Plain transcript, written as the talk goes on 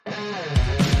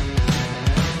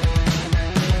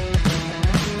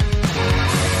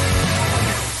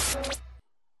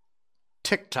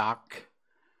TikTok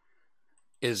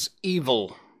is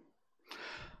evil.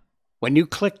 When you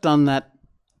clicked on that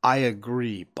I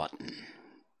agree button,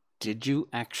 did you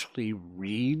actually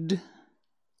read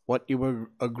what you were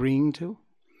agreeing to?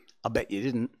 I'll bet you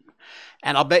didn't.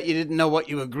 And I'll bet you didn't know what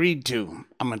you agreed to.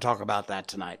 I'm going to talk about that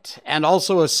tonight. And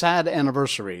also a sad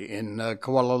anniversary in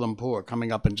Kuala Lumpur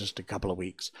coming up in just a couple of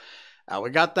weeks. We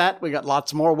got that. We got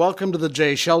lots more. Welcome to the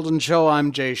Jay Sheldon Show.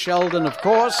 I'm Jay Sheldon, of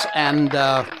course. And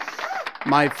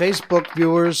my Facebook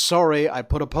viewers, sorry, I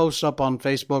put a post up on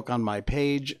Facebook on my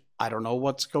page. I don't know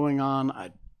what's going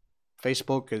on.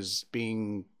 Facebook is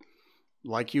being,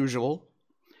 like usual,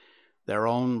 their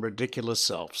own ridiculous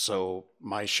self. So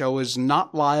my show is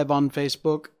not live on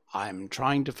Facebook. I'm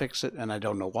trying to fix it, and I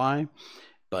don't know why.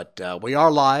 But we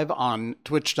are live on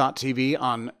twitch.tv,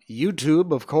 on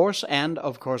YouTube, of course, and,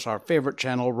 of course, our favorite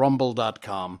channel,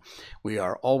 rumble.com. We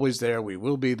are always there. We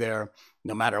will be there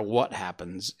no matter what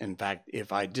happens. In fact,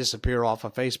 if I disappear off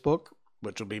of Facebook,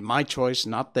 which will be my choice,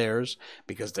 not theirs,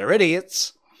 because they're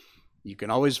idiots, you can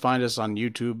always find us on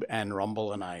YouTube and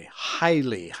Rumble, and I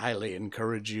highly, highly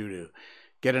encourage you to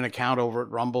get an account over at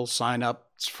Rumble, sign up,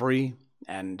 it's free,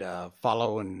 and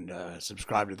follow and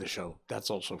subscribe to the show.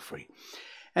 That's also free.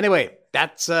 Anyway,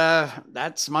 that's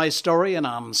my story, and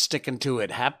I'm sticking to it.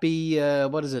 Happy,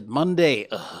 Monday.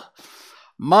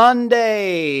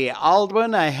 Monday.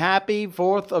 Aldwin, a happy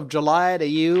 4th of July to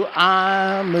you.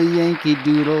 I'm a Yankee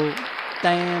Doodle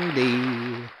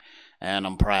dandy. And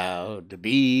I'm proud to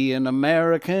be an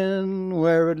American,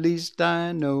 where at least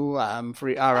I know I'm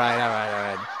free. All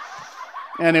right.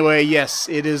 Anyway, yes,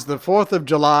 it is the 4th of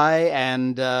July,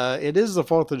 and it is the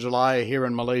 4th of July here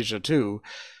in Malaysia, too.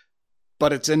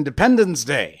 But it's Independence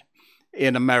Day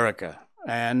in America.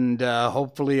 And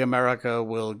hopefully America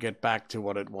will get back to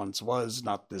what it once was,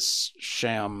 not this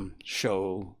sham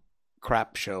show,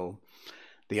 crap show,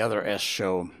 the other S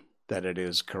show that it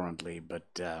is currently. But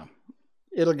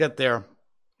it'll get there.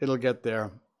 It'll get there.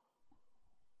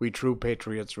 We true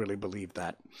patriots really believe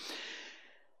that.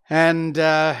 And,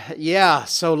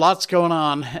 so lots going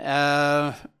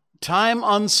on. Time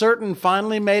Uncertain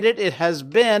finally made it. It has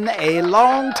been a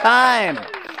long time.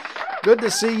 Good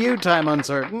to see you, Time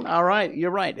Uncertain. All right,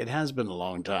 you're right. It has been a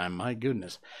long time. My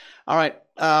goodness. All right,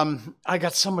 I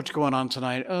got so much going on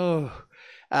tonight.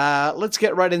 Let's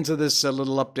get right into this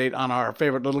little update on our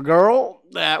favorite little girl.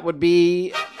 That would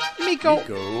be Miko.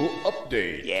 Miko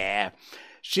update. Yeah,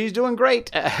 she's doing great.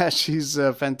 She's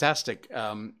fantastic.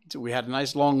 We had a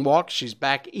nice long walk. She's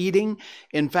back eating.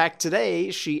 In fact, today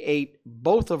she ate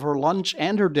both of her lunch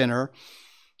and her dinner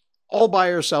all by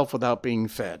herself without being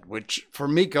fed, which for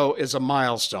Miko is a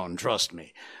milestone, trust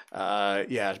me.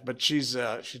 But she's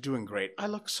doing great. I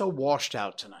look so washed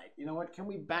out tonight. You know what? Can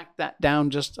we back that down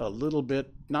just a little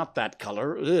bit? Not that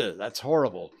color. Ugh, that's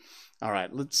horrible. All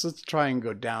right, let's try and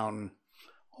go down.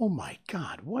 Oh my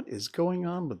God, what is going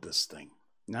on with this thing?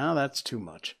 No, that's too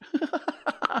much.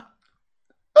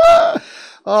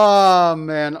 Oh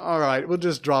man, all right, we'll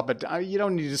just drop it down. You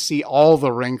don't need to see all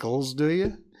the wrinkles, do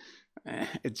you?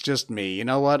 It's just me. You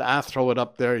know what? I throw it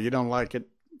up there. You don't like it,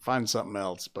 find something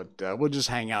else. But we'll just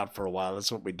hang out for a while.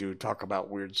 That's what we do, talk about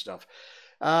weird stuff.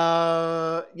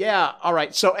 All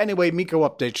right. So anyway, Miko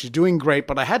update. She's doing great,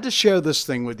 but I had to share this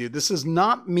thing with you. This is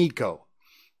not Miko.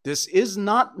 This is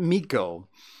not Miko.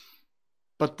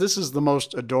 But this is the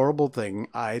most adorable thing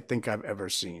I think I've ever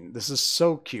seen. This is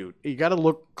so cute. You got to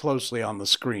look closely on the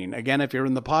screen. Again, if you're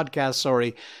in the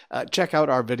podcast, check out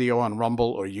our video on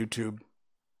Rumble or YouTube.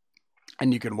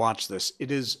 And you can watch this.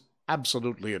 It is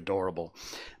absolutely adorable.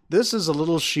 This is a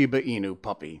little Shiba Inu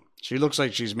puppy. She looks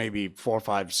like she's maybe 4 or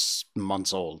 5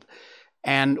 months old.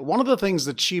 And one of the things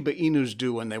that Shiba Inus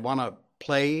do when they want to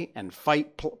play and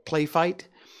play fight,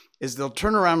 is they'll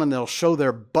turn around and they'll show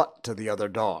their butt to the other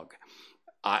dog.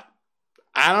 I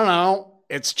don't know.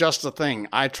 It's just a thing.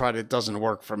 I tried. It doesn't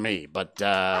work for me. But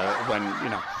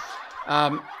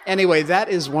anyway, that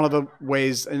is one of the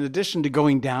ways, in addition to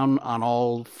going down on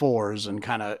all fours and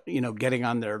kind of, getting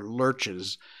on their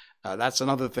lurches, that's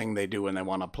another thing they do when they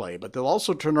want to play. But they'll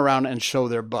also turn around and show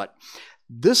their butt.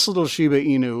 This little Shiba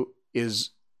Inu is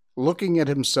looking at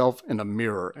himself in a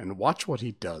mirror, and watch what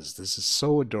he does. This is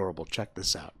so adorable. Check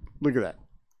this out. Look at that.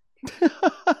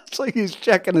 It's like he's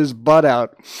checking his butt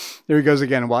out. There he goes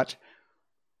again. Watch.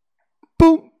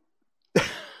 Boom.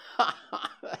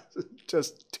 That's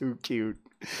just too cute.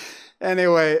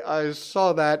 Anyway, I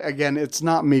saw that. Again, it's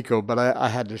not Miko, but I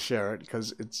had to share it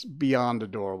because it's beyond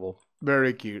adorable.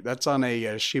 Very cute. That's on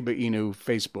a Shiba Inu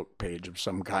Facebook page of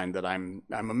some kind that I'm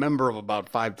a member of about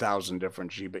 5,000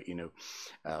 different Shiba Inu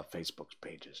Facebook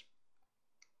pages.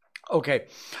 Okay,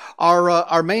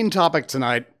 our main topic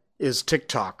tonight is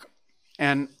TikTok.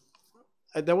 And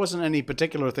there wasn't any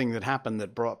particular thing that happened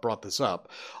that brought this up.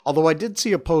 Although I did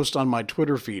see a post on my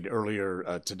Twitter feed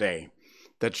earlier today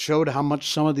that showed how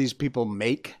much some of these people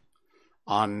make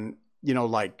on,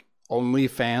 like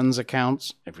OnlyFans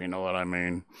accounts, if you know what I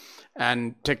mean,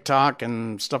 and TikTok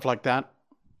and stuff like that.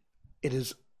 It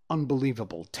is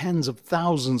unbelievable. Tens of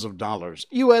thousands of dollars,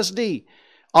 USD,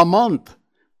 a month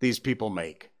these people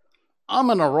make. I'm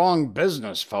in the wrong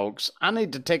business, folks. I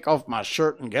need to take off my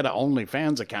shirt and get an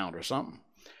OnlyFans account or something.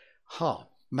 Oh,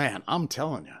 man, I'm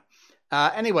telling you.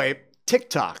 Anyway,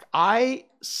 TikTok. I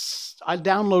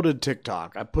downloaded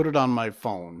TikTok. I put it on my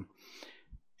phone.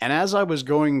 And as I was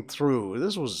going through,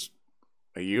 this was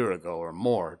a year ago or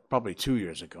more, probably 2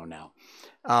 years ago now.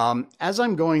 As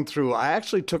I'm going through, I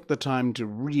actually took the time to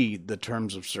read the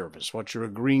terms of service, what you're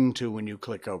agreeing to when you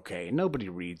click OK. Nobody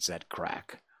reads that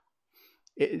crack.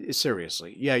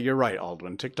 Seriously. Yeah, you're right,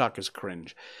 Aldwin. TikTok is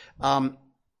cringe. And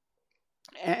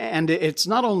it's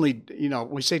not only,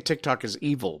 we say TikTok is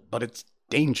evil, but it's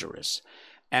dangerous.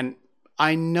 And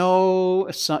I know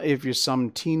if you're some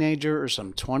teenager or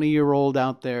some 20-year-old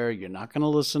out there, you're not going to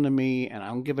listen to me, and I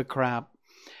don't give a crap.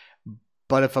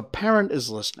 But if a parent is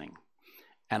listening,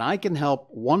 and I can help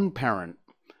one parent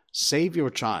save your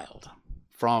child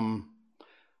from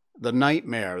the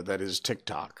nightmare that is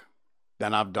TikTok,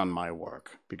 then I've done my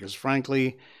work. Because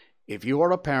frankly, if you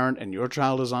are a parent and your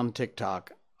child is on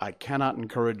TikTok, I cannot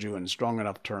encourage you in strong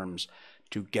enough terms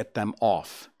to get them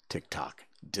off TikTok.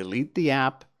 Delete the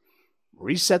app,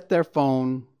 reset their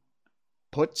phone,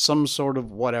 put some sort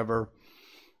of whatever.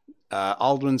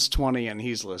 Aldwin's 20 and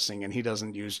he's listening and he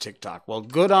doesn't use TikTok. Well,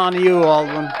 good on you,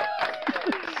 Aldwin.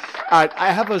 All right,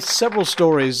 I have several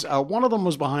stories. One of them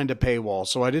was behind a paywall,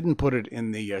 so I didn't put it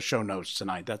in the show notes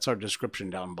tonight. That's our description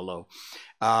down below.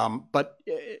 But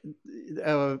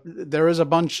there is a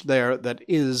bunch there that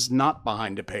is not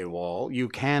behind a paywall. You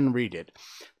can read it.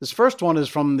 This first one is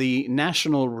from the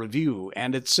National Review,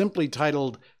 and it's simply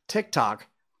titled, "TikTok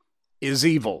is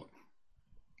Evil."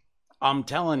 I'm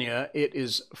telling you, it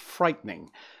is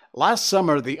frightening. Last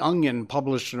summer, The Onion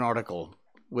published an article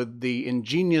with the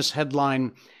ingenious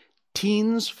headline,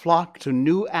 "Teens Flock to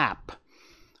New App,"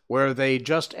 where they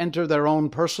just enter their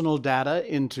own personal data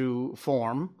into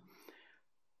form.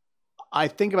 I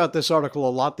think about this article a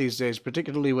lot these days,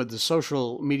 particularly with the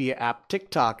social media app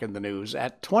TikTok in the news.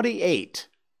 At 28,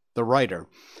 the writer,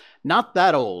 not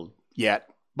that old yet,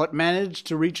 but managed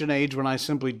to reach an age when I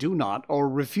simply do not or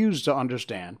refuse to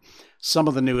understand some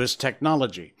of the newest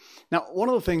technology. Now, one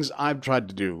of the things I've tried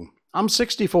to do, I'm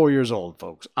 64 years old,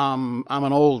 folks. I'm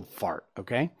an old fart,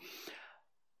 okay?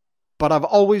 But I've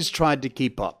always tried to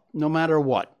keep up, no matter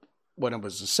what. When it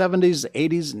was the 70s, the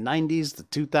 80s, 90s, the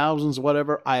 2000s,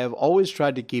 whatever, I have always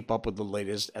tried to keep up with the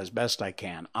latest as best I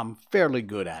can. I'm fairly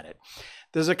good at it.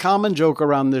 There's a common joke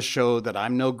around this show that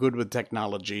I'm no good with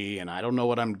technology and I don't know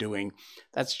what I'm doing.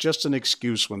 That's just an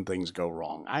excuse when things go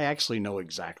wrong. I actually know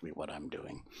exactly what I'm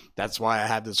doing. That's why I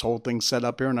have this whole thing set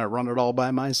up here and I run it all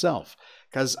by myself.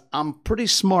 Because I'm pretty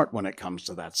smart when it comes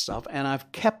to that stuff, and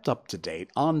I've kept up to date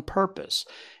on purpose.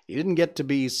 You didn't get to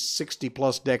be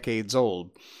 60-plus decades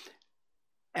old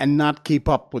and not keep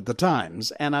up with the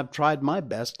times, and I've tried my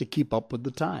best to keep up with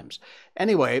the times.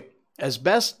 Anyway, as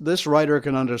best this writer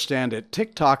can understand it,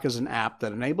 TikTok is an app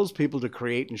that enables people to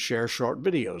create and share short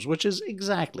videos, which is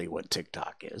exactly what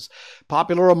TikTok is.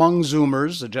 Popular among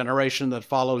Zoomers, a generation that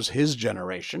follows his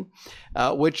generation,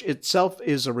 which itself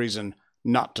is a reason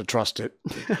not to trust it.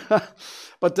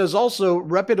 But there's also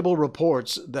reputable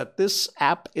reports that this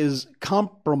app is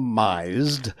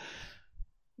compromised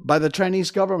by the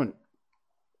Chinese government.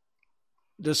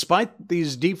 Despite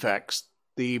these defects,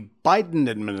 the Biden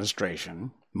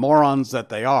administration, morons that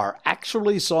they are,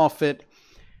 actually saw fit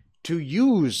to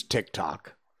use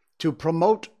TikTok to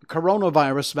promote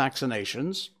coronavirus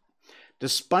vaccinations,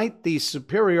 despite the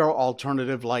superior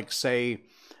alternative like, say,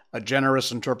 a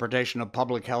generous interpretation of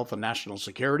public health and national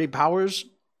security powers.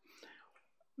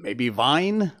 Maybe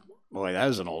Vine? Boy, that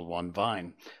is an old one,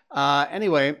 Vine.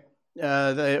 Anyway,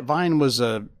 the Vine was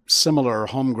a similar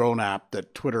homegrown app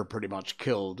that Twitter pretty much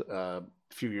killed a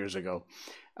few years ago.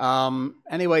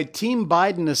 Anyway, Team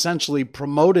Biden essentially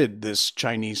promoted this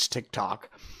Chinese TikTok,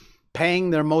 paying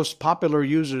their most popular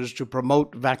users to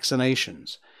promote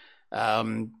vaccinations.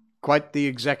 Quite the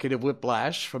executive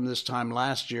whiplash from this time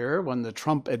last year when the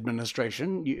Trump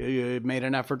administration made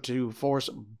an effort to force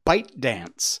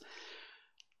ByteDance,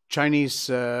 Chinese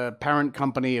parent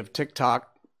company of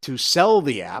TikTok, to sell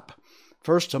the app,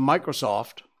 first to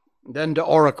Microsoft, then to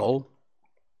Oracle.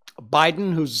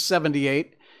 Biden, who's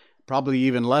 78, probably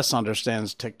even less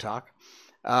understands TikTok,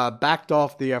 backed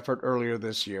off the effort earlier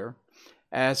this year.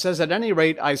 It says, at any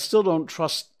rate, I still don't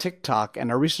trust TikTok,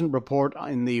 and a recent report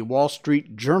in the Wall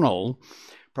Street Journal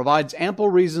provides ample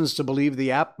reasons to believe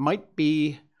the app might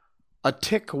be a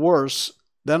tick worse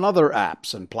than other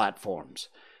apps and platforms.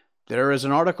 There is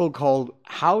an article called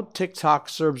How TikTok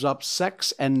Serves Up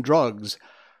Sex and Drugs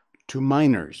to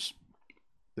Minors.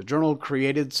 The journal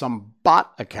created some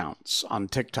bot accounts on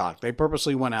TikTok. They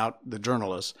purposely went out, the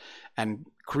journalists, and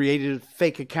created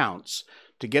fake accounts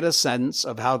to get a sense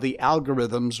of how the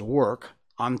algorithms work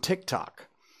on TikTok.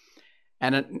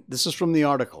 And this is from the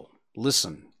article.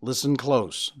 Listen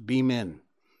close, beam in.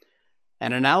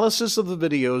 An analysis of the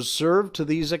videos served to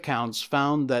these accounts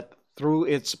found that through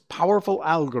its powerful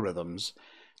algorithms,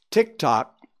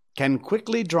 TikTok can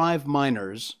quickly drive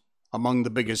minors, among the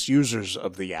biggest users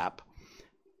of the app,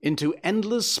 into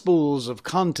endless spools of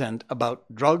content about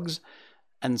drugs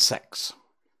and sex.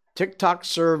 TikTok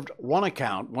served one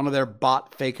account, one of their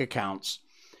bot fake accounts,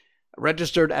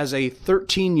 registered as a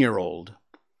 13-year-old,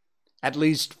 at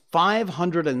least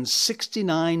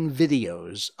 569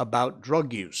 videos about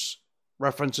drug use,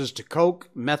 references to coke,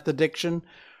 meth addiction,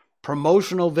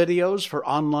 promotional videos for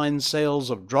online sales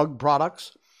of drug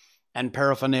products and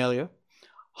paraphernalia.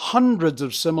 Hundreds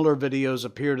of similar videos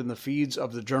appeared in the feeds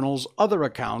of the journal's other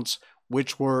accounts,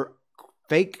 which were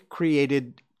fake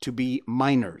created to be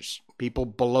minors, people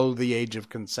below the age of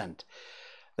consent.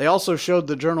 They also showed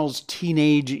the journal's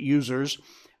teenage users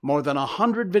more than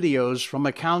 100 videos from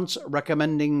accounts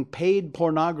recommending paid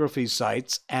pornography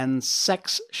sites and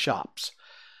sex shops.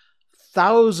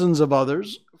 Thousands of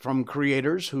others from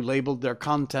creators who labeled their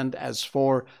content as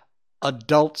for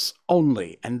adults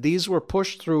only, and these were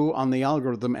pushed through on the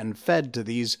algorithm and fed to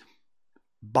these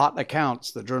bot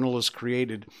accounts the journalists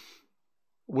created,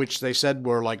 which they said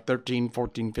were like 13,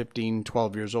 14, 15,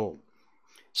 12 years old.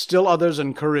 Still others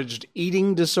encouraged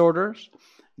eating disorders,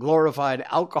 glorified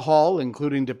alcohol,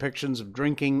 including depictions of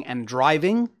drinking and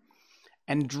driving,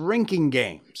 and drinking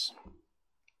games.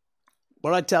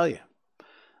 But I tell you,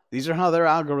 these are how their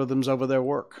algorithms over there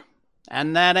work.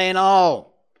 And that ain't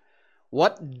all.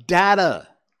 What data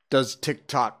does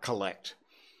TikTok collect?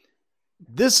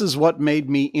 This is what made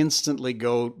me instantly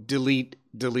go delete,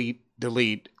 delete,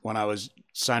 delete when I was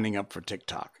signing up for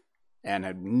TikTok, and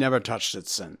have never touched it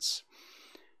since.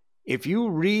 If you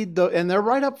read and they're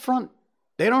right up front,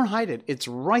 they don't hide it. It's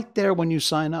right there when you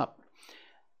sign up.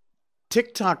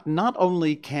 TikTok not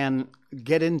only can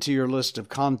get into your list of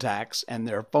contacts and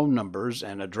their phone numbers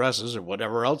and addresses or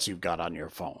whatever else you've got on your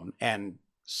phone and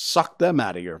suck them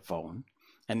out of your phone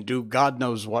and do God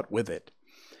knows what with it.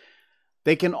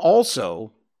 They can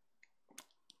also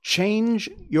change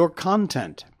your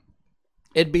content.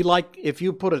 It'd be like if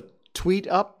you put a tweet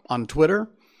up on Twitter,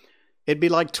 it'd be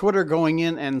like Twitter going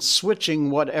in and switching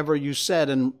whatever you said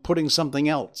and putting something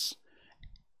else.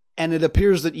 And it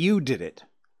appears that you did it.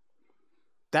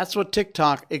 That's what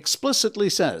TikTok explicitly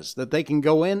says, that they can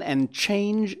go in and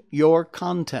change your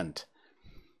content.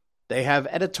 They have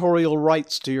editorial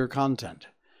rights to your content.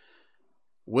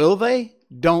 Will they?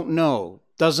 Don't know.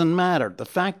 Doesn't matter. The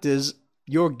fact is,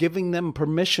 you're giving them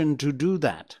permission to do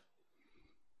that.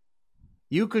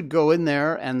 You could go in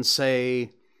there and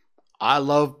say, I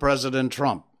love President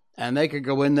Trump. And they could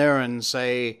go in there and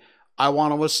say, I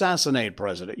want to assassinate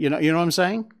President. You know what I'm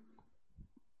saying?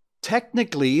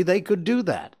 Technically, they could do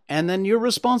that. And then you're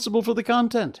responsible for the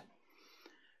content.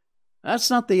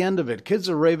 That's not the end of it. Kids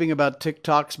are raving about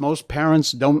TikToks. Most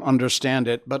parents don't understand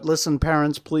it. But listen,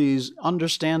 parents, please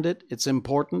understand it. It's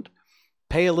important.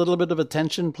 Pay a little bit of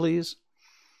attention, please.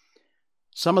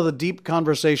 Some of the deep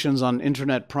conversations on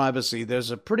internet privacy,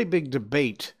 there's a pretty big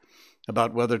debate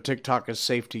about whether TikTok is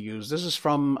safe to use. This is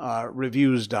from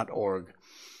reviews.org.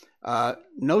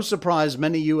 No surprise,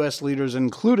 many U.S. leaders,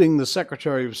 including the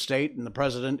Secretary of State and the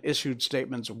President, issued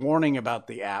statements warning about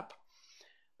the app.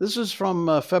 This is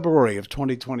from February of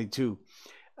 2022.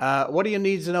 What do you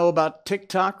need to know about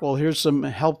TikTok? Well, here's some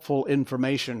helpful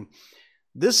information.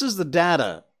 This is the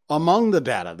data, among the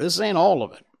data. This ain't all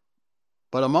of it.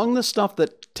 But among the stuff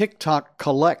that TikTok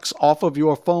collects off of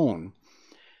your phone,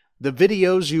 the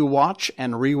videos you watch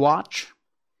and rewatch,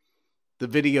 the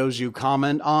videos you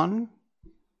comment on,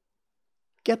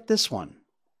 get this one,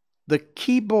 the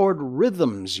keyboard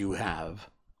rhythms you have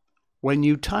when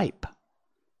you type.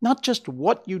 Not just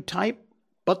what you type,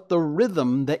 but the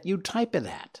rhythm that you type it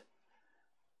at.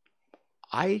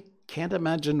 I can't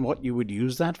imagine what you would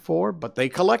use that for, but they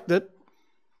collect it.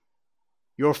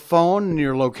 Your phone and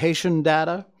your location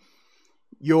data,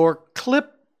 your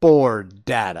clipboard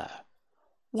data,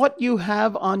 what you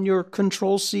have on your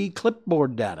Control-C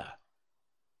clipboard data,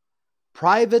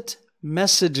 private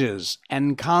messages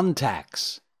and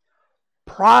contacts.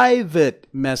 Private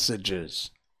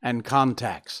messages and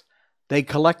contacts. They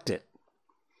collect it.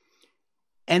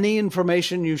 Any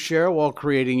information you share while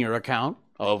creating your account,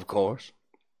 of course.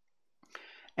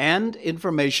 And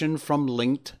information from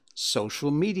linked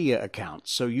social media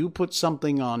accounts. So you put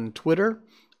something on Twitter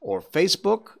or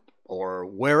Facebook or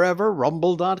wherever,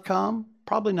 rumble.com.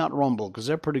 Probably not Rumble because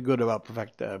they're pretty good about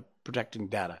protecting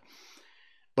data.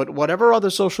 But whatever other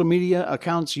social media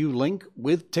accounts you link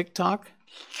with TikTok,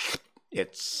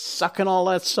 it's sucking all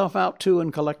that stuff out too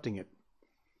and collecting it.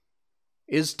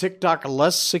 Is TikTok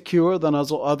less secure than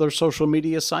other social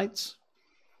media sites?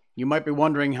 You might be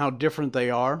wondering how different they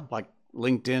are, like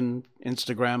LinkedIn,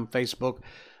 Instagram, Facebook.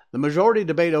 The majority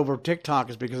debate over TikTok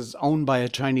is because it's owned by a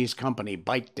Chinese company,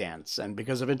 ByteDance, and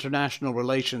because of international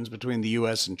relations between the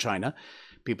U.S. and China.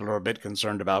 People are a bit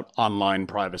concerned about online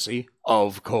privacy,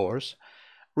 of course.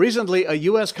 Recently, a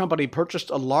U.S. company purchased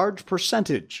a large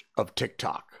percentage of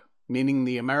TikTok, meaning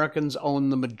the Americans own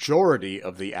the majority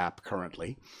of the app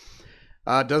currently.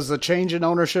 Does the change in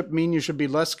ownership mean you should be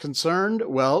less concerned?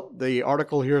 Well, the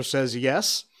article here says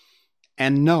yes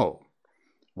and no.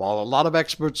 While a lot of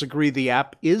experts agree the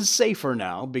app is safer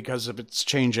now because of its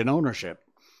change in ownership,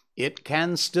 it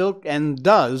can still and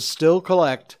does still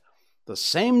collect the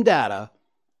same data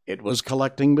it was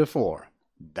collecting before.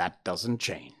 That doesn't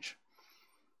change.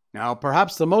 Now,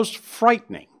 perhaps the most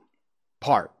frightening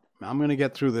part, I'm going to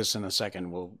get through this in a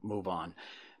second, we'll move on,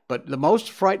 but the most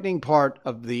frightening part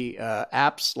of the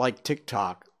apps like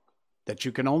TikTok that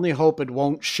you can only hope it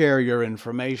won't share your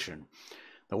information.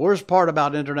 The worst part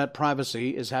about internet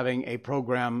privacy is having a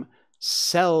program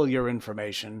sell your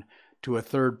information to a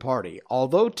third party.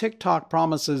 Although TikTok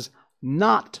promises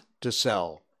not to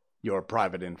sell your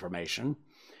private information,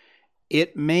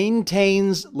 it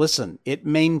maintains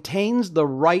the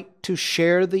right to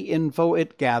share the info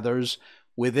it gathers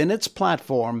within its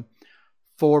platform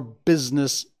for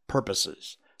business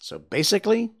purposes. So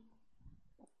basically,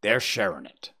 they're sharing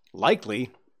it.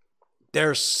 Likely,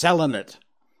 they're selling it.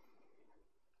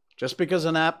 Just because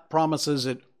an app promises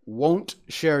it won't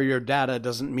share your data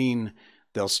doesn't mean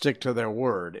they'll stick to their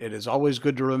word. It is always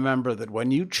good to remember that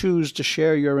when you choose to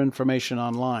share your information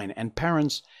online, and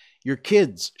parents, your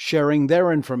kids sharing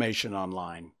their information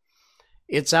online,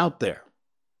 it's out there,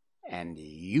 and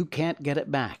you can't get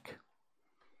it back.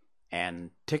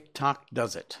 And TikTok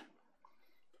does it.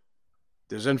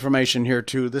 There's information here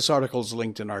too. This article's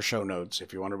linked in our show notes.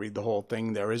 If you want to read the whole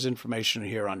thing, there is information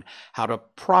here on how to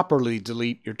properly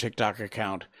delete your TikTok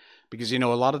account. Because, a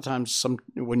lot of times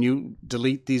when you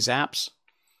delete these apps,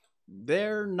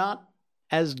 they're not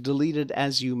as deleted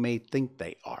as you may think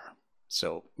they are.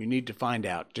 So you need to find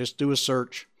out. Just do a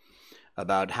search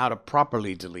about how to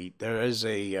properly delete. There is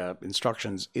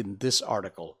instructions in this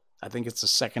article. I think it's the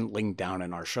second link down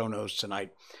in our show notes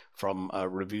tonight from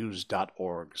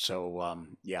reviews.org. So,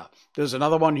 there's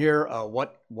another one here.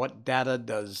 What data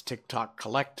does TikTok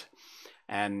collect?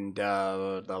 And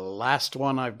the last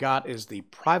one I've got is the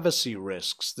privacy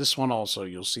risks. This one also,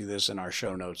 you'll see this in our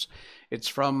show notes. It's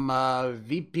from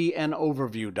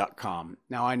VPNoverview.com.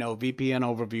 Now, I know VPN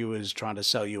Overview is trying to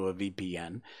sell you a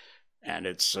VPN, and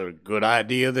it's a good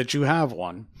idea that you have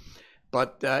one.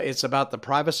 But it's about the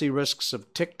privacy risks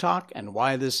of TikTok and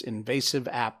why this invasive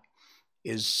app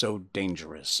is so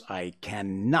dangerous. I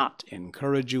cannot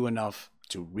encourage you enough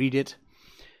to read it.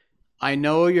 I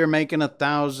know you're making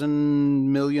 $1,000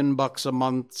 million a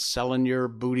month selling your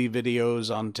booty videos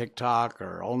on TikTok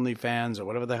or OnlyFans or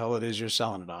whatever the hell it is you're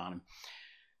selling it on.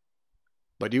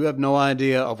 But you have no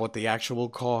idea of what the actual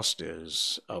cost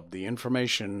is of the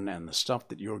information and the stuff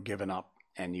that you're giving up.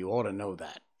 And you ought to know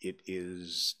that. It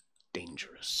is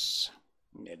dangerous.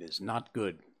 It is not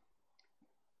good.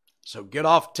 So get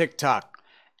off TikTok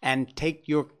and take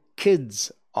your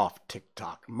kids off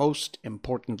TikTok. Most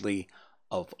importantly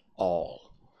of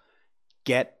all,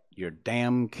 get your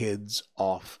damn kids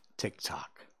off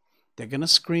TikTok. They're going to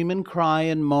scream and cry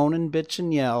and moan and bitch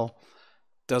and yell.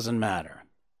 Doesn't matter.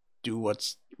 Do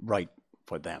what's right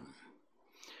for them.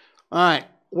 All right.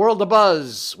 World of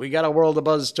Buzz. We got a World of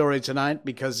Buzz story tonight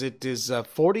because it is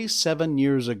 47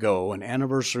 years ago, an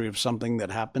anniversary of something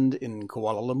that happened in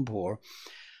Kuala Lumpur.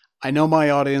 I know my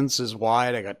audience is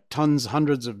wide. I got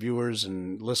hundreds of viewers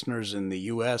and listeners in the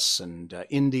U.S. and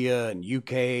India and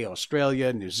UK,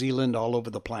 Australia, New Zealand, all over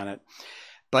the planet.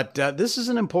 But this is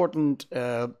an important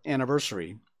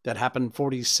anniversary that happened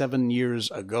 47 years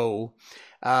ago.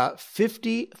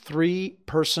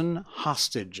 53-person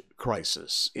hostage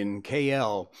crisis in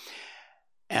KL.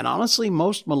 And honestly,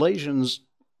 most Malaysians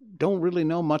don't really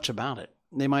know much about it.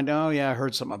 They might know, I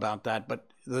heard something about that, but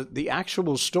the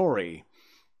actual story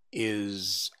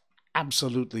is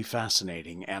absolutely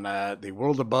fascinating. And the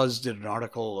World of Buzz did an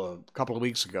article a couple of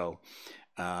weeks ago,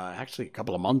 actually a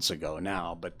couple of months ago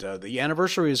now, but the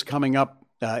anniversary is coming up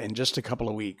in just a couple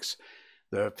of weeks.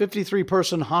 The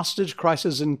 53-person hostage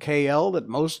crisis in KL that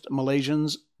most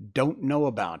Malaysians don't know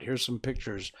about. Here's some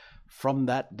pictures from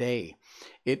that day.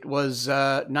 It was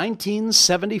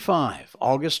 1975,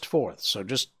 August 4th, so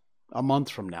just a month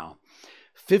from now.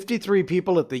 53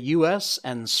 people at the U.S.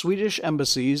 and Swedish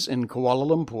embassies in Kuala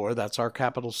Lumpur, that's our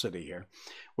capital city here,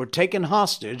 were taken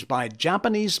hostage by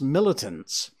Japanese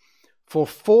militants for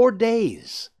 4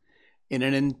 days in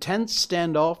an intense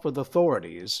standoff with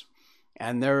authorities.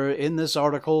 And there in this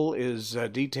article is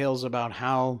details about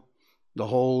how the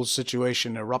whole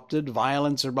situation erupted.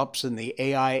 Violence erupts in the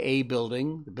AIA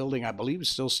building. The building, I believe, is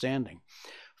still standing.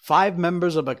 5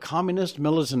 members of a communist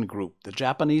militant group, the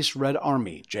Japanese Red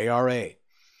Army, JRA,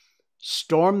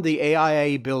 stormed the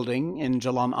AIA building in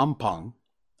Jalan Ampang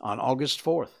on August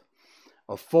 4th.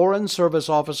 A Foreign Service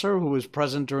officer who was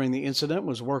present during the incident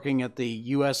was working at the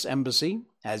U.S. Embassy,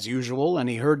 as usual, and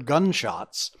he heard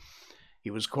gunshots. He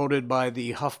was quoted by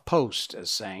the HuffPost as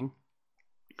saying,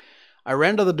 "I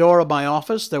ran to the door of my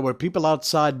office. There were people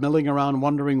outside milling around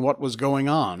wondering what was going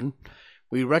on.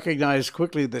 We recognized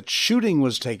quickly that shooting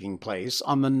was taking place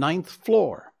on the 9th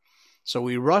floor. So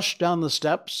we rushed down the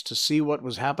steps to see what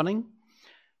was happening.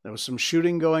 There was some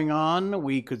shooting going on.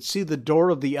 We could see the door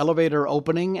of the elevator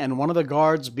opening and one of the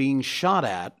guards being shot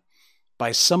at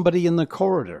by somebody in the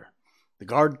corridor. The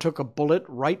guard took a bullet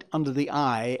right under the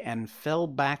eye and fell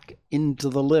back into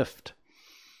the lift.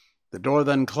 The door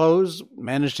then closed,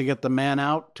 managed to get the man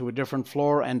out to a different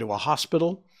floor and to a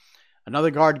hospital.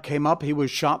 Another guard came up. He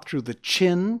was shot through the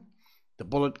chin. The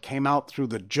bullet came out through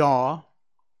the jaw."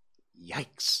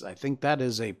 Yikes. I think that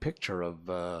is a picture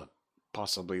of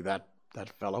possibly that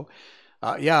fellow.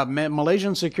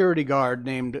 Malaysian security guard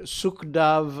named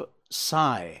Sukdav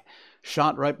Sai,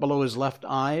 shot right below his left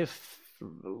eye,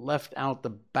 left out the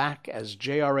back as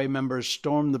JRA members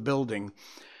stormed the building.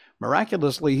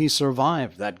 Miraculously, he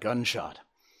survived that gunshot.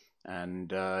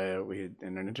 And in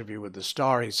an interview with The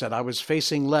Star, he said, "I was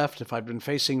facing left. If I'd been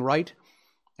facing right,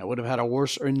 I would have had a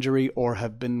worse injury or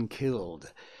have been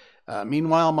killed."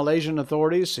 Meanwhile, Malaysian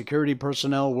authorities, security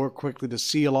personnel worked quickly to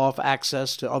seal off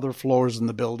access to other floors in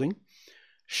the building,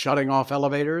 shutting off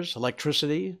elevators,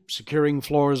 electricity, securing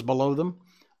floors below them,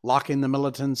 locking the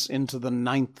militants into the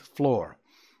 9th floor.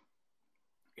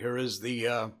 Here is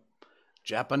the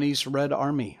Japanese Red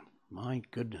Army. My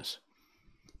goodness.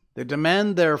 They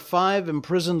demand their 5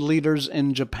 imprisoned leaders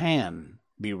in Japan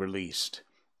be released.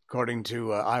 According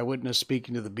to eyewitness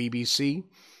speaking to the BBC,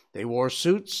 they wore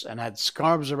suits and had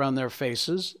scarves around their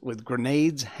faces with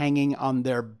grenades hanging on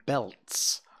their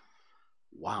belts.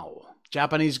 Wow.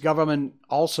 Japanese government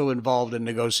also involved in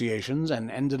negotiations and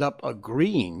ended up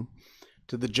agreeing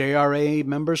to the JRA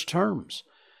members' terms.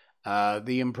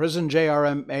 The imprisoned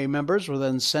JRA members were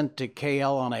then sent to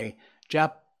KL on a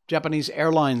Japanese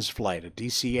Airlines flight, a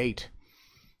DC-8.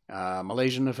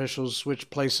 Malaysian officials switched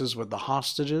places with the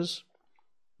hostages.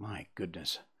 My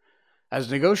goodness. As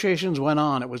negotiations went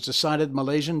on, it was decided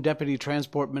Malaysian Deputy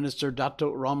Transport Minister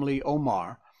Datuk Ramli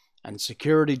Omar and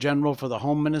Security General for the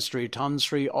Home Ministry Tan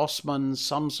Sri Osman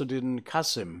Samsudin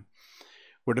Kasim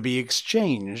were to be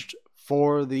exchanged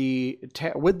with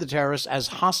the terrorists as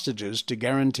hostages to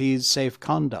guarantee safe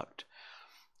conduct.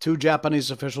 2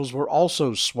 Japanese officials were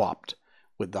also swapped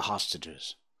with the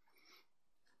hostages.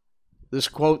 This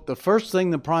quote, "The first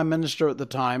thing the Prime Minister at the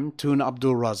time, Tun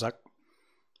Abdul Razak,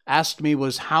 asked me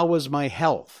was, how was my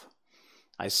health?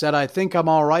 I said, I think I'm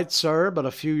all right, sir, but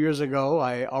a few years ago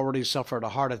I already suffered a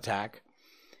heart attack.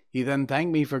 He then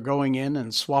thanked me for going in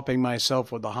and swapping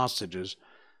myself with the hostages.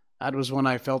 That was when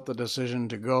I felt the decision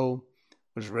to go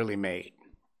was really made."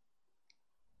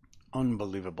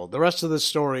 Unbelievable. The rest of this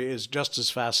story is just as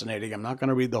fascinating. I'm not going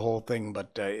to read the whole thing,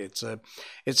 but it's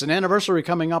an anniversary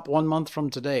coming up 1 month from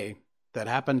today that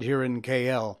happened here in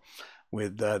KL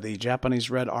with the Japanese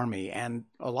Red Army. And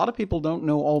a lot of people don't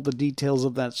know all the details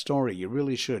of that story. You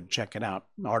really should check it out.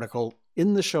 An article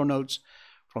in the show notes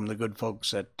from the good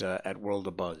folks at World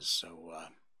of Buzz. So,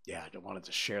 I wanted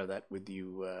to share that with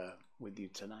you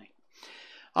tonight.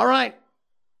 All right.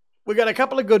 We got a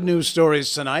couple of good news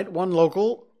stories tonight. One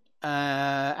local,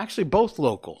 actually both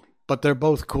local, but they're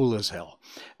both cool as hell.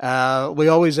 We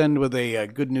always end with a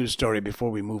good news story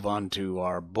before we move on to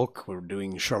our book. We're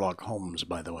doing Sherlock Holmes,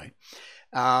 by the way.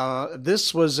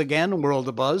 This was, again, World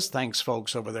of Buzz. Thanks,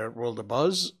 folks, over there at World of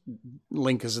Buzz.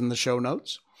 Link is in the show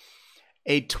notes.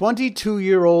 A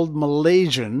 22-year-old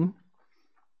Malaysian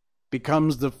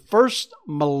becomes the first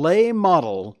Malay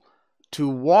model to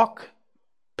walk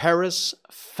Paris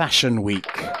Fashion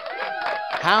Week.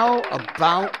 How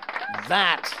about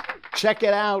that? Check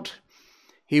it out.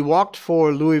 He walked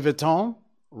for Louis Vuitton,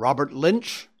 Robert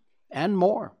Lynch, and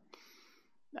more.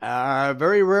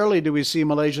 Very rarely do we see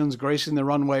Malaysians gracing the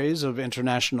runways of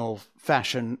international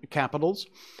fashion capitals,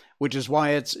 which is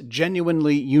why it's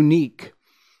genuinely unique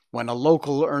when a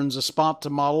local earns a spot to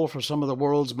model for some of the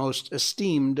world's most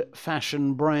esteemed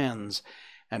fashion brands.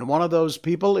 And one of those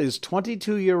people is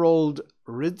 22-year-old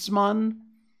Rizman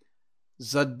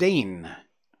Zadain,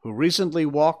 who recently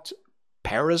walked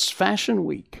Paris Fashion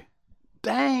Week.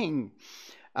 Dang!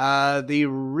 The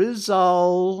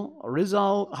Rizal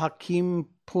Hakim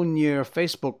Punir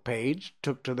Facebook page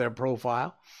took to their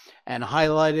profile and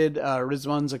highlighted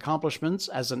Rizwan's accomplishments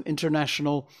as an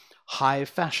international high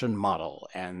fashion model.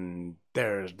 And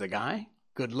there's the guy,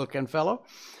 good-looking fellow.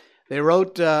 They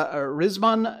wrote,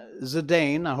 Rizman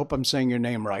Zadain, I hope I'm saying your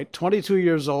name right, 22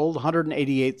 years old,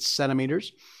 188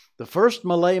 centimeters, the first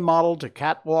Malay model to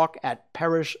catwalk at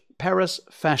Paris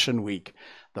Fashion Week,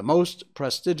 the most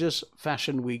prestigious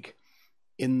fashion week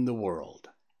in the world.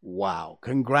 Wow.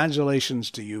 Congratulations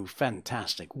to you.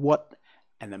 Fantastic. What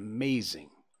an amazing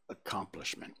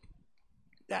accomplishment.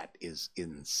 That is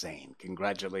insane.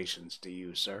 Congratulations to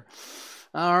you, sir.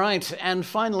 All right. And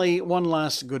finally, one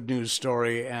last good news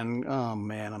story. And, oh,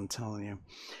 man, I'm telling you.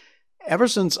 Ever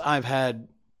since I've had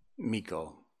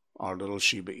Miko, our little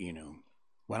Shiba Inu,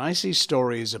 when I see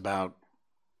stories about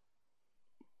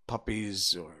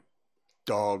puppies or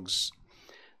dogs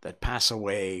that pass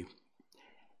away,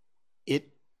 it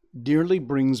nearly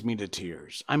brings me to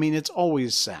tears. I mean, it's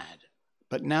always sad.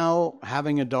 But now,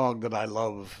 having a dog that I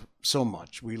love so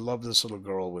much, we love this little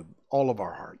girl with all of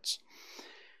our hearts.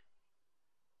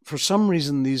 For some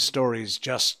reason, these stories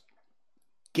just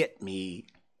get me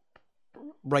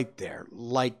right there,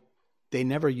 like they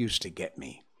never used to get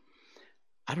me.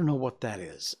 I don't know what that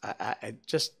is. I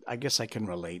guess I can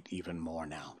relate even more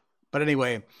now. But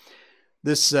anyway,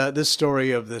 this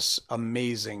story of this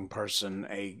amazing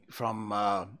person, from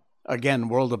again,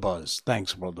 World of Buzz.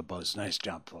 Thanks, World of Buzz. Nice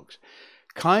job, folks.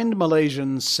 Kind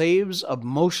Malaysian saves a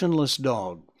motionless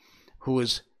dog who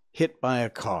was hit by a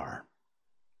car.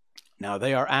 Now,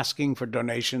 they are asking for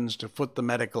donations to foot the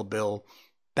medical bill.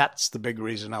 That's the big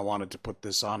reason I wanted to put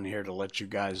this on here, to let you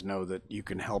guys know that you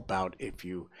can help out if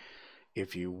you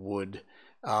would.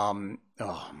 Oh,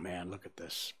 man, look at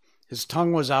this. His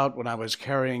tongue was out when I was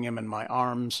carrying him in my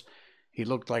arms. He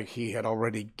looked like he had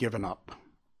already given up.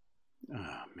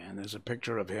 Oh, man, there's a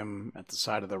picture of him at the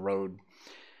side of the road.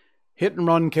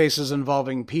 Hit-and-run cases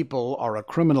involving people are a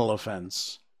criminal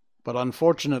offense, but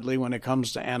unfortunately, when it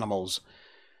comes to animals,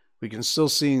 we can still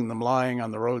see them lying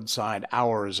on the roadside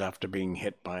hours after being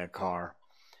hit by a car.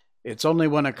 It's only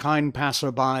when a kind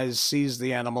passerby sees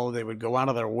the animal they would go out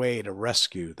of their way to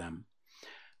rescue them.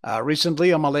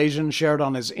 Recently, a Malaysian shared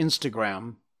on his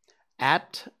Instagram,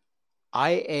 at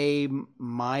Mayuvabalan.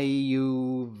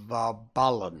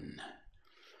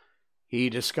 He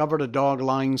discovered a dog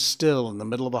lying still in the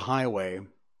middle of a highway.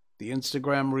 The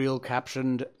Instagram reel,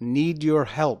 captioned, "Need your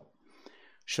help,"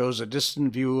 shows a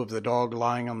distant view of the dog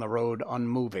lying on the road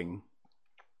unmoving.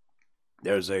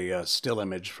 There's a still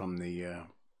image from the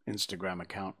Instagram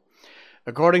account.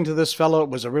 According to this fellow, it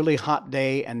was a really hot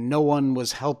day and no one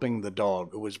was helping the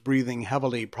dog, who was breathing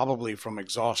heavily, probably from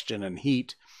exhaustion and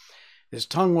heat. His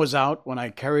tongue was out. When I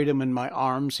carried him in my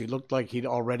arms, he looked like he'd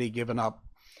already given up.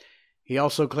 He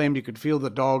also claimed he could feel the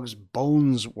dog's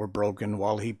bones were broken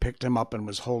while he picked him up and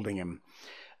was holding him.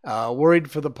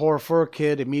 Worried for the poor fur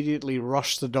kid, immediately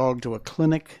rushed the dog to a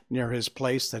clinic near his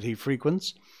place that he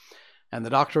frequents. And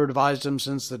the doctor advised him,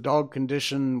 since the dog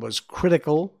condition was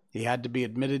critical, he had to be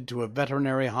admitted to a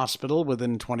veterinary hospital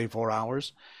within 24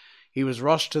 hours. He was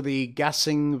rushed to the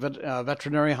Gasing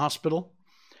Veterinary Hospital,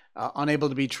 unable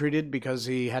to be treated because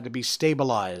he had to be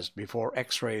stabilized before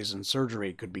x-rays and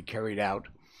surgery could be carried out.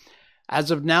 As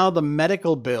of now, the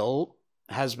medical bill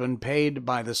has been paid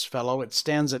by this fellow. It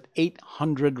stands at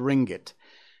 800 ringgit.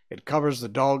 It covers the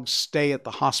dog's stay at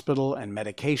the hospital and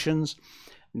medications.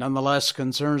 Nonetheless,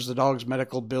 concerns the dog's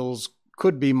medical bills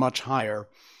could be much higher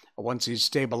once he's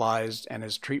stabilized and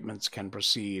his treatments can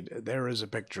proceed. There is a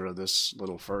picture of this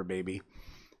little fur baby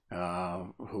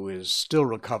who is still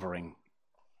recovering.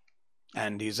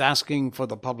 And he's asking for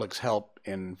the public's help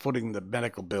in footing the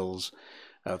medical bills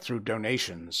through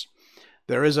donations.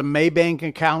 There is a Maybank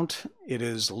account. It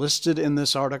is listed in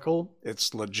this article.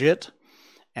 It's legit.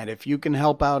 And if you can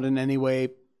help out in any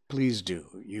way, please do.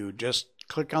 You just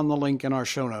click on the link in our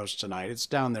show notes tonight. It's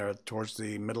down there towards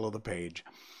the middle of the page.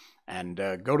 And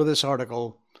go to this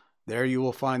article, There you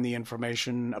will find the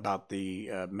information about the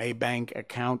Maybank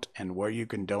account and where you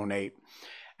can donate.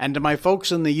 And to my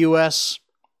folks in the U.S.,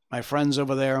 my friends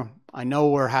over there, I know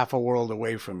we're half a world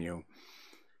away from you.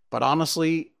 But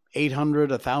honestly,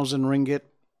 800, 1,000 ringgit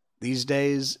these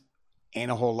days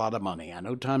ain't a whole lot of money. I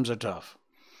know times are tough.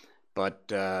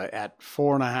 But at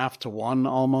 4.5 to 1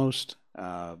 almost,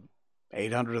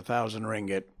 800, 1,000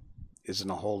 ringgit isn't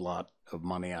a whole lot of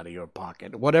money out of your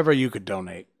pocket. Whatever you could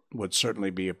donate would certainly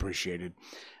be appreciated.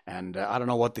 And I don't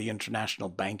know what the international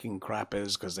banking crap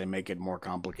is because they make it more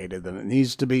complicated than it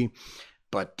needs to be.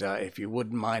 But if you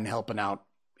wouldn't mind helping out,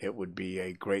 it would be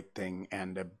a great thing.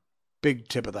 And a big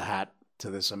tip of the hat to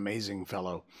this amazing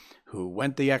fellow who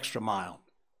went the extra mile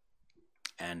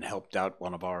and helped out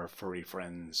one of our furry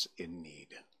friends in need.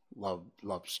 Love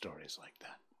stories like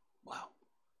that. Wow.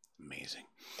 Amazing.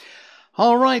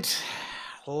 All right.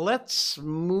 Let's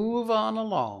move on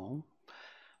along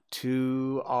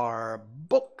to our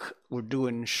book. We're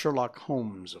doing Sherlock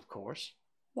Holmes, of course.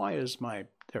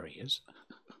 There he is.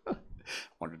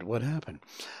 Wondered what happened.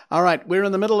 All right, we're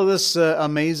in the middle of this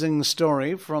amazing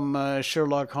story from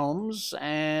Sherlock Holmes,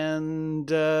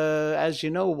 and as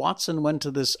you know, Watson went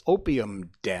to this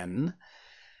opium den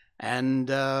and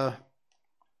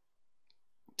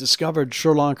discovered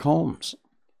Sherlock Holmes.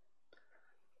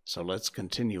 So let's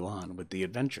continue on with the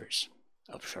adventures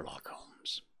of Sherlock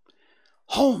Holmes.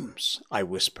 "Holmes," I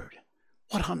whispered,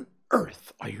 "what on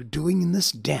earth are you doing in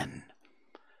this den?"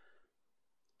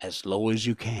 "As low as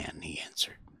you can," he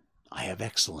answered. "I have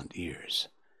excellent ears.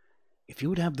 If you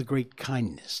would have the great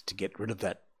kindness to get rid of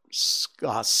that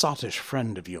sottish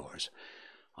friend of yours,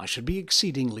 I should be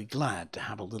exceedingly glad to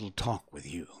have a little talk with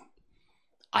you.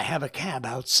 I have a cab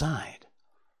outside."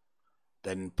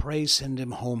 "Then pray send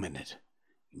him home in it.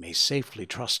 You may safely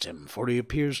trust him, for he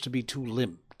appears to be too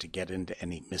limp to get into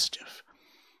any mischief.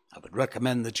 I would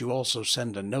recommend that you also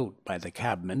send a note by the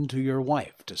cabman to your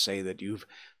wife to say that you've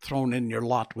thrown in your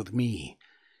lot with me.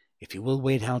 If you will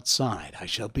wait outside, I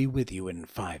shall be with you in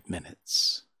 5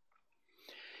 minutes."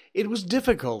 It was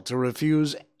difficult to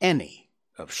refuse any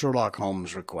of Sherlock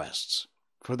Holmes' requests,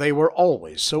 for they were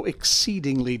always so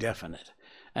exceedingly definite,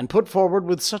 and put forward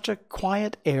with such a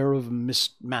quiet air of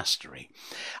mastery.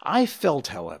 I felt,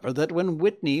 however, that when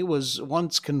Whitney was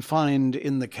once confined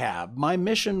in the cab, my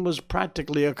mission was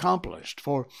practically accomplished,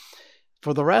 for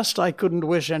the rest I couldn't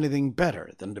wish anything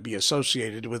better than to be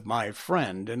associated with my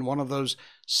friend in one of those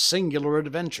singular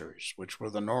adventures which were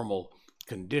the normal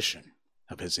condition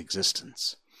of his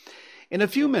existence. In a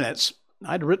few minutes,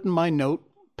 I'd written my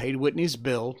note, paid Whitney's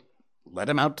bill, let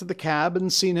him out to the cab,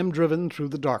 and seen him driven through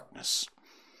the darkness.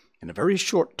 In a very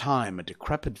short time, a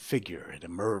decrepit figure had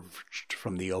emerged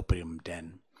from the opium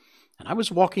den, and I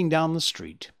was walking down the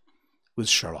street with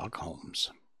Sherlock Holmes.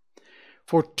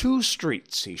 For 2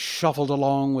 streets he shuffled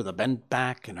along with a bent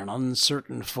back and an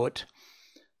uncertain foot.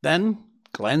 Then,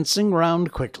 glancing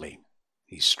round quickly,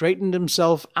 he straightened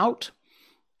himself out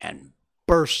and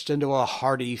burst into a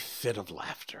hearty fit of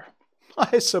laughter.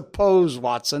 "I suppose,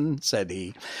 Watson," said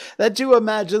he, "that you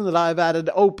imagine that I've added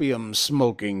opium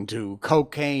smoking to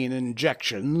cocaine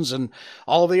injections and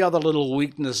all the other little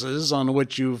weaknesses on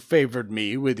which you've favored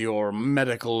me with your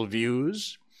medical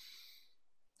views."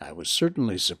 "I was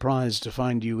certainly surprised to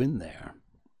find you in there."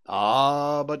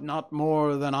 "Ah, but not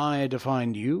more than I to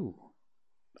find you.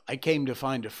 I came to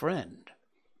find a friend,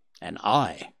 and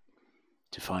I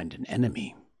to find an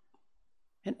enemy."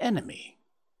 "An enemy?"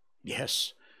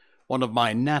 "Yes. One of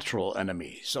my natural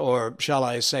enemies, or shall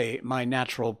I say my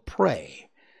natural prey.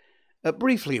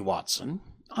 Briefly, Watson,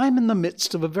 I'm in the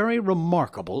midst of a very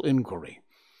remarkable inquiry,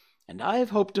 and I have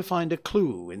hoped to find a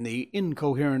clue in the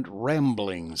incoherent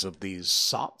ramblings of these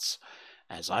sots,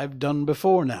 as I've done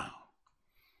before now.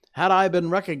 Had I been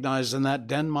recognized in that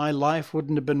den, my life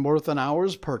wouldn't have been worth an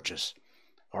hour's purchase,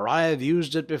 for I have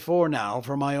used it before now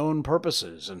for my own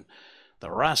purposes, and the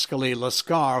rascally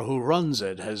Lascar who runs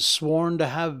it has sworn to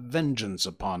have vengeance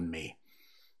upon me.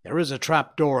 There is a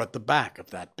trap-door at the back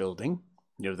of that building,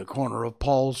 near the corner of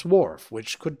Paul's Wharf,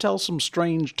 which could tell some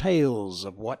strange tales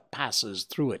of what passes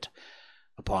through it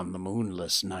upon the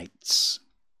moonless nights."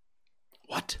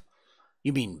 "What?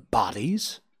 You mean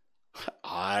bodies?"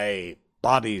 "Aye,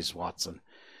 bodies, Watson.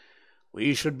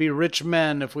 We should be rich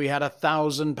men if we had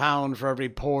 £1,000 for every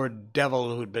poor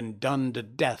devil who'd been done to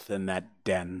death in that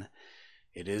den.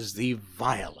 It is the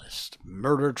vilest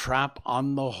murder trap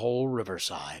on the whole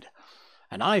riverside,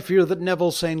 and I fear that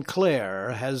Neville St.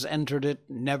 Clair has entered it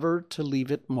never to leave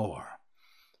it more.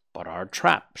 But our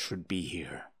trap should be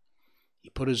here." He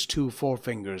put his 2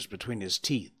 forefingers between his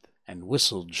teeth and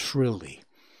whistled shrilly,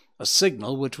 a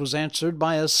signal which was answered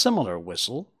by a similar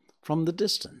whistle from the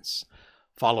distance,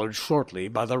 followed shortly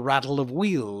by the rattle of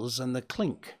wheels and the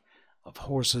clink of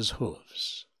horses'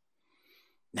 hoofs.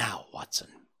 "Now, Watson,"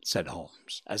 said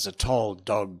Holmes, as a tall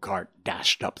dog-cart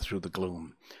dashed up through the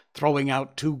gloom, throwing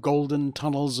out 2 golden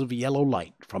tunnels of yellow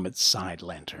light from its side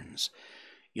lanterns.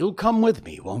 "You'll come with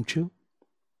me, won't you?"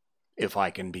 "If I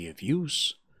can be of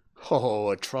use." "Oh,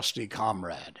 a trusty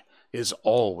comrade is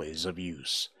always of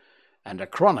use, and a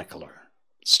chronicler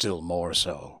still more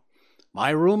so.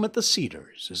 My room at the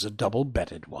Cedars is a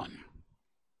double-bedded one."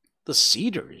 "The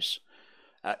Cedars?"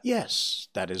 Yes,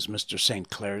 that is Mr. St.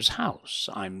 Clair's house.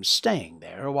 I'm staying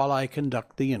there while I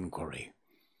conduct the inquiry."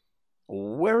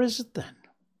 "Where is it, then?"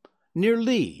 "Near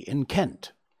Lee, in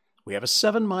Kent. We have a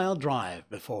 7-mile drive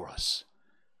before us."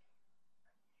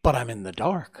 "But I'm in the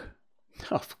dark."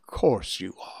 "Of course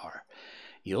you are.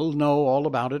 You'll know all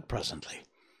about it presently.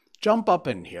 Jump up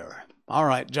in here. All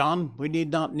right, John, we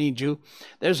need you.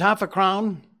 There's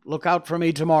 £50. Look out for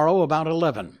me tomorrow about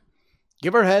 11.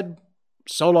 Give her head.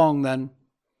 So long, then."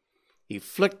 He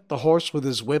flicked the horse with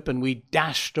his whip, and we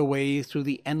dashed away through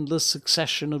the endless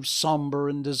succession of somber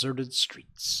and deserted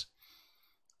streets,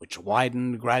 which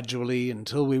widened gradually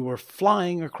until we were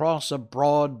flying across a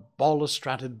broad,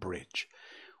 balustraded bridge,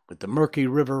 with the murky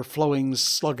river flowing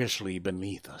sluggishly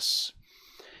beneath us.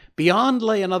 Beyond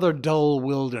lay another dull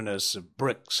wilderness of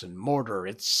bricks and mortar,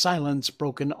 its silence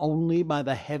broken only by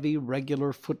the heavy,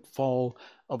 regular footfall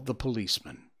of the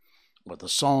policeman, or the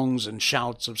songs and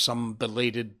shouts of some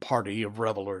belated party of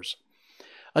revelers.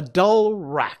 A dull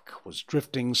wrack was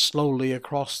drifting slowly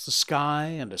across the sky,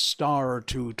 and a star or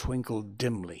two twinkled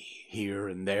dimly here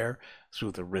and there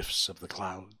through the rifts of the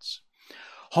clouds.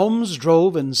 Holmes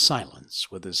drove in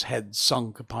silence, with his head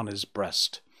sunk upon his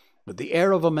breast, with the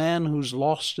air of a man who's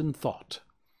lost in thought,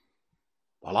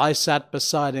 while I sat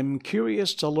beside him,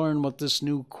 curious to learn what this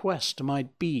new quest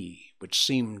might be, which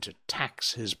seemed to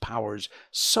tax his powers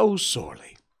so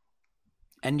sorely,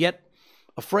 and yet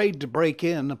afraid to break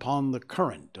in upon the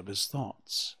current of his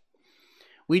thoughts.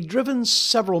 We'd driven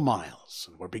several miles,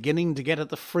 and were beginning to get at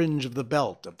the fringe of the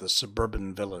belt of the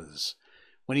suburban villas,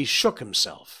 when he shook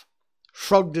himself,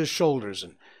 shrugged his shoulders,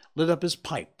 and lit up his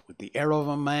pipe with the air of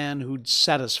a man who'd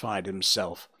satisfied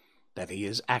himself that he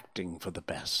is acting for the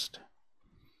best.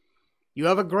 "You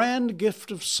have a grand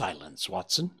gift of silence,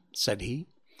 Watson," said he.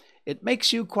 "It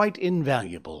makes you quite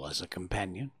invaluable as a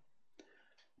companion.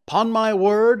 Upon my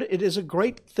word, it is a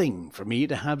great thing for me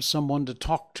to have someone to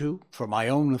talk to, for my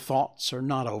own thoughts are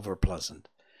not over-pleasant.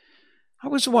 I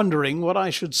was wondering what I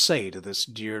should say to this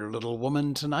dear little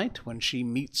woman tonight when she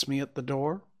meets me at the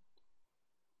door."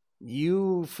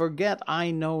 "You forget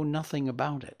I know nothing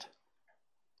about it.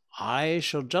 I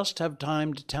shall just have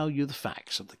time to tell you the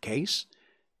facts of the case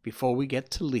before we get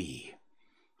to Lee.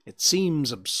 It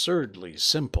seems absurdly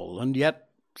simple, and yet,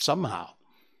 somehow,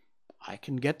 I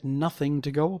can get nothing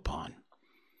to go upon.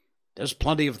 There's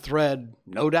plenty of thread,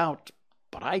 no doubt,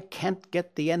 but I can't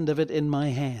get the end of it in my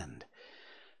hand.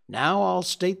 Now I'll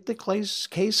state the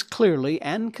case clearly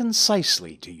and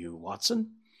concisely to you,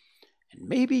 Watson, and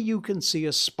maybe you can see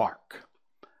a spark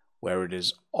where it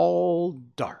is all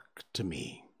dark to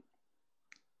me."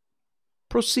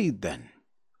 "Proceed, then."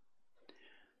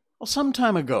 "Well, some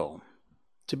time ago,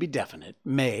 to be definite,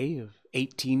 May of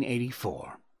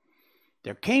 1884,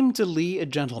 there came to Lee a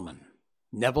gentleman,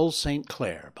 Neville St.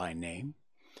 Clair by name,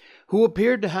 who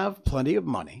appeared to have plenty of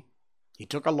money. He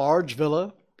took a large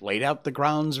villa, laid out the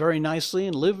grounds very nicely,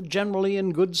 and lived generally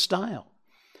in good style.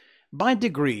 By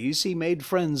degrees he made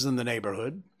friends in the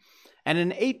neighborhood, and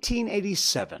in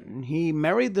 1887 he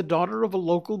married the daughter of a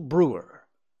local brewer,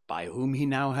 by whom he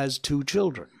now has 2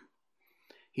 children.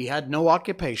 He had no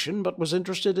occupation, but was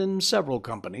interested in several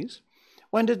companies,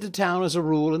 went into town as a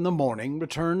rule in the morning,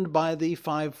 returned by the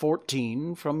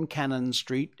 5:14 from Cannon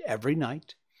Street every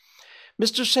night.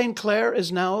 Mr. St. Clair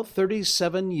is now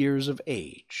 37 years of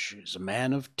age, is a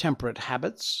man of temperate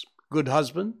habits, good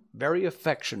husband, very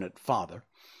affectionate father,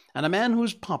 and a man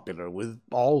who's popular with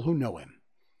all who know him.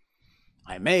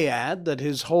 I may add that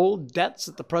his whole debts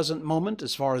at the present moment,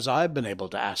 as far as I've been able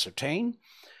to ascertain,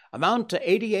 amount to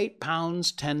 £88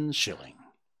 10s,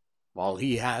 while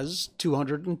he has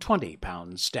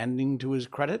 £220 standing to his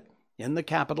credit in the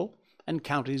capital and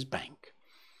county's bank.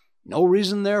 No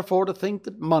reason, therefore, to think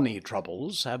that money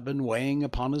troubles have been weighing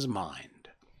upon his mind.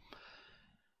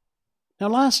 Now,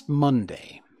 last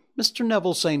Monday, Mr.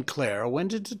 Neville St. Clair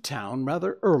went into town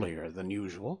rather earlier than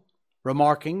usual,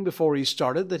 remarking before he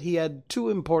started that he had 2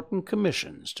 important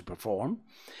commissions to perform,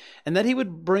 and that he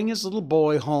would bring his little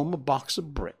boy home a box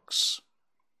of bricks.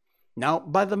 Now,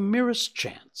 by the merest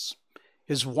chance,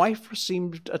 his wife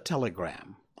received a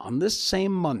telegram on this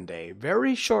same Monday,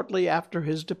 very shortly after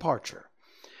his departure,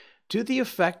 to the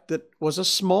effect that was a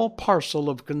small parcel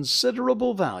of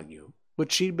considerable value,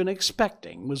 which she'd been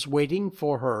expecting, was waiting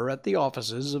for her at the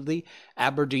offices of the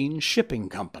Aberdeen Shipping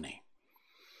Company.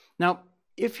 Now,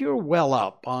 if you're well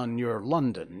up on your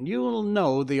London, you'll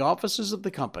know the offices of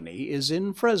the company is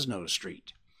in Fresno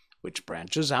Street, which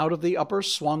branches out of the Upper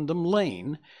Swandam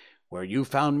Lane, where you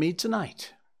found me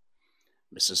tonight.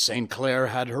 Mrs. St. Clair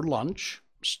had her lunch,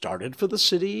 started for the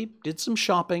city, did some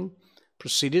shopping,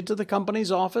 proceeded to the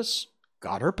company's office,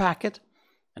 got her packet,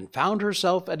 and found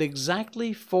herself at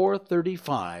exactly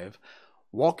 4:35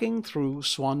 walking through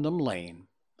Swandam Lane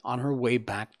on her way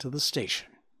back to the station.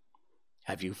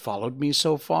 Have you followed me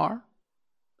so far?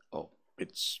 Oh,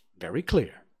 it's very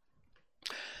clear.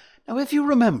 Now, if you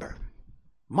remember,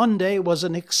 Monday was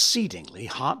an exceedingly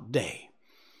hot day,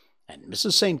 and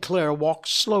Mrs. St. Clair walked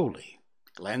slowly,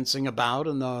 glancing about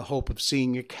in the hope of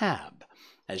seeing a cab,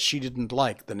 as she didn't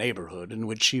like the neighborhood in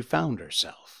which she found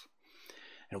herself.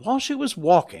 And while she was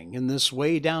walking in this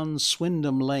way down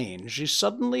Swindham Lane, she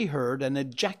suddenly heard an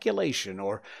ejaculation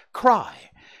or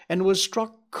cry, and was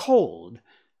struck cold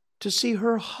to see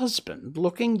her husband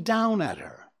looking down at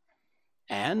her,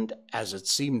 and, as it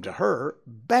seemed to her,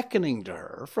 beckoning to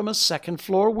her from a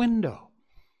second-floor window.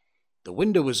 The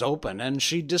window was open, and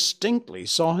she distinctly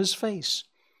saw his face,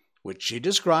 which she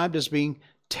described as being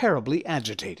terribly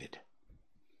agitated.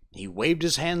 He waved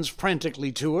his hands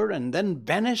frantically to her, and then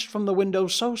vanished from the window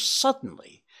so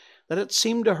suddenly that it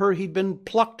seemed to her he'd been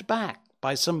plucked back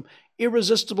by some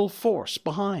irresistible force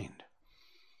behind.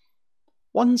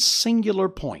 One singular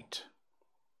point,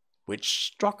 which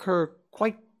struck her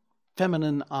quite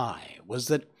feminine eye, was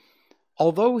that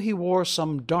although he wore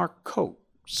some dark coat,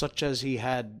 such as he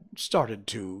had started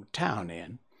to town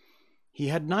in, he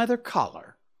had neither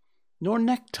collar nor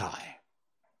necktie.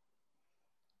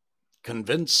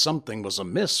 Convinced something was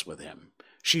amiss with him,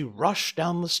 she rushed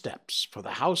down the steps, for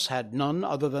the house had none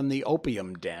other than the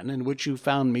opium den in which you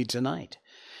found me tonight,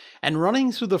 and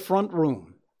running through the front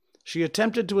room, she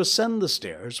attempted to ascend the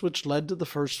stairs which led to the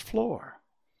first floor.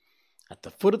 At the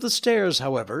foot of the stairs,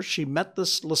 however, she met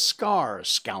this Lascar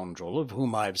scoundrel of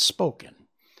whom I've spoken,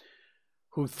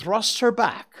 who thrust her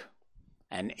back,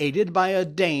 and, aided by a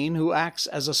Dane who acts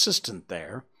as assistant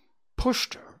there,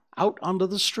 pushed her out onto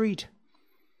the street.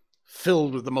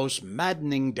 Filled with the most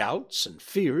maddening doubts and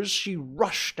fears, she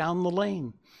rushed down the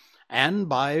lane, and,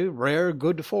 by rare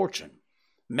good fortune,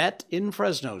 met in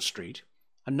Fresno Street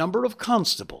a number of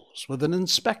constables with an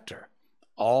inspector,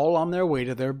 all on their way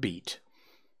to their beat.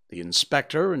 The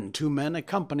inspector and 2 men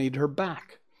accompanied her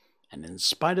back, and in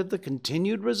spite of the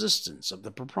continued resistance of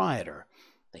the proprietor,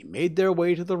 they made their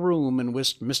way to the room in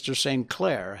which Mr. St.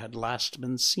 Clair had last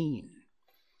been seen.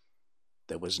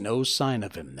 There was no sign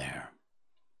of him there.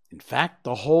 In fact,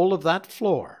 the whole of that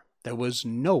floor, there was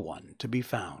no one to be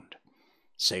found,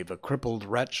 save a crippled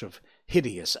wretch of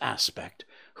hideous aspect,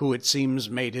 who it seems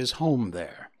made his home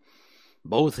there.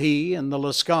 Both he and the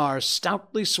Lascar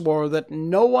stoutly swore that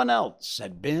no one else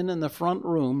had been in the front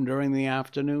room during the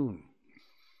afternoon.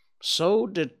 So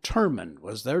determined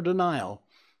was their denial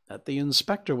that the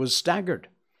inspector was staggered,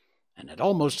 and had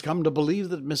almost come to believe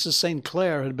that Mrs. St.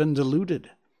 Clair had been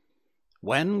deluded,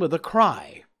 when, with a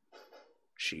cry,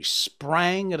 she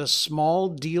sprang at a small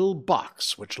deal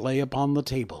box which lay upon the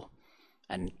table,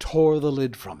 and tore the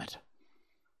lid from it.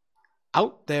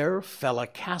 Out there fell a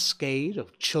cascade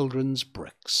of children's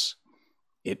bricks.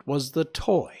 It was the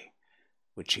toy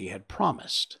which he had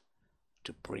promised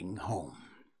to bring home.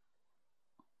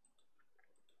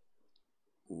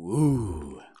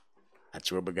 Ooh,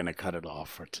 that's where we're going to cut it off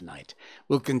for tonight.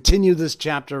 We'll continue this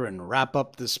chapter and wrap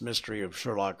up this mystery of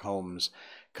Sherlock Holmes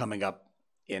coming up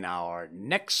in our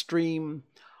next stream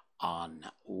on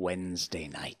Wednesday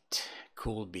night.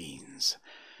 Cool beans.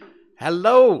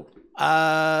 Hello.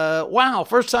 Wow,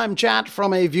 first-time chat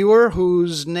from a viewer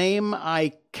whose name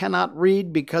I cannot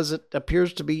read because it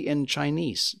appears to be in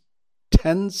Chinese.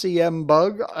 10cm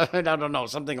bug? I don't know,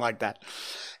 something like that.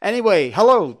 Anyway,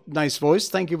 hello, nice voice.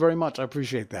 Thank you very much. I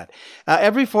appreciate that.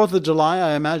 Every 4th of July,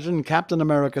 I imagine Captain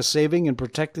America saving and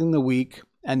protecting the weak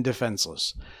and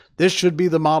defenseless. This should be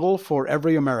the model for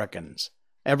every American,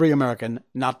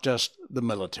 not just the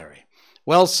military.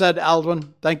 Well said,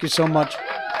 Aldwin. Thank you so much.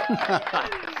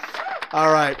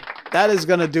 All right. That is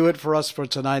going to do it for us for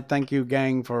tonight. Thank you,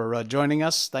 gang, for joining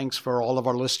us. Thanks for all of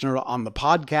our listeners on the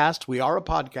podcast. We are a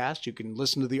podcast. You can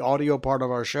listen to the audio part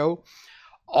of our show.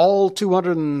 All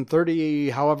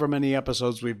 230, however many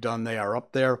episodes we've done, they are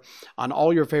up there on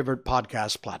all your favorite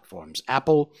podcast platforms.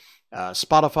 Apple,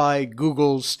 Spotify,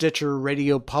 Google, Stitcher,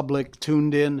 Radio Public,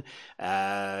 Tuned In,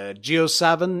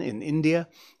 JioSaavn in India.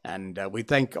 And we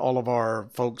thank all of our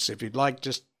folks. If you'd like,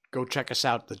 just go check us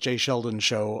out, The Jay Sheldon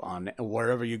Show, on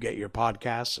wherever you get your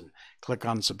podcasts, and click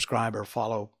on subscribe or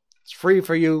follow. It's free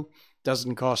for you,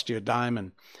 doesn't cost you a dime,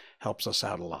 and helps us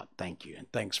out a lot. Thank you, and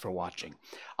thanks for watching.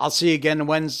 I'll see you again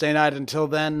Wednesday night. Until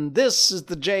then, this is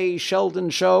The Jay Sheldon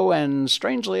Show, and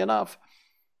strangely enough,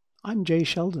 I'm Jay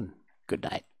Sheldon. Good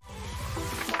night.